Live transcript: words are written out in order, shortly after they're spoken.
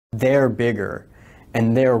they're bigger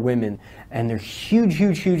and they're women and they're huge,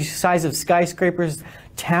 huge, huge size of skyscrapers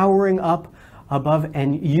towering up above,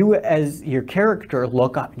 and you as your character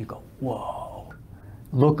look up and you go, whoa.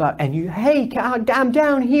 Look up and you, hey, I'm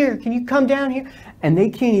down here, can you come down here? And they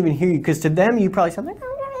can't even hear you, because to them you probably sound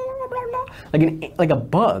like a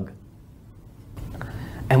bug.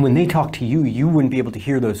 And when they talk to you, you wouldn't be able to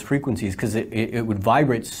hear those frequencies, because it would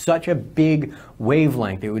vibrate such a big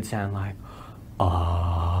wavelength. It would sound like,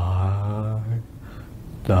 I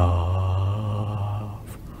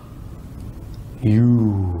love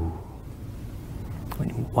you.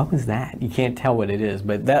 What was that? You can't tell what it is,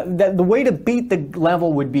 but the way to beat the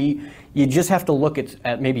level would be, you just have to look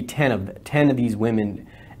at maybe 10 of these women,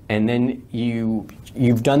 and then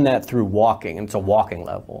you've done that through walking, and it's a walking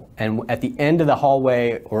level. And at the end of the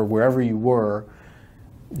hallway or wherever you were,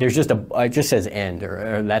 there's just it just says end,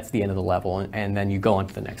 or that's the end of the level, and then you go on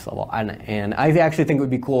to the next level. And I actually think it would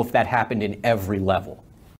be cool if that happened in every level.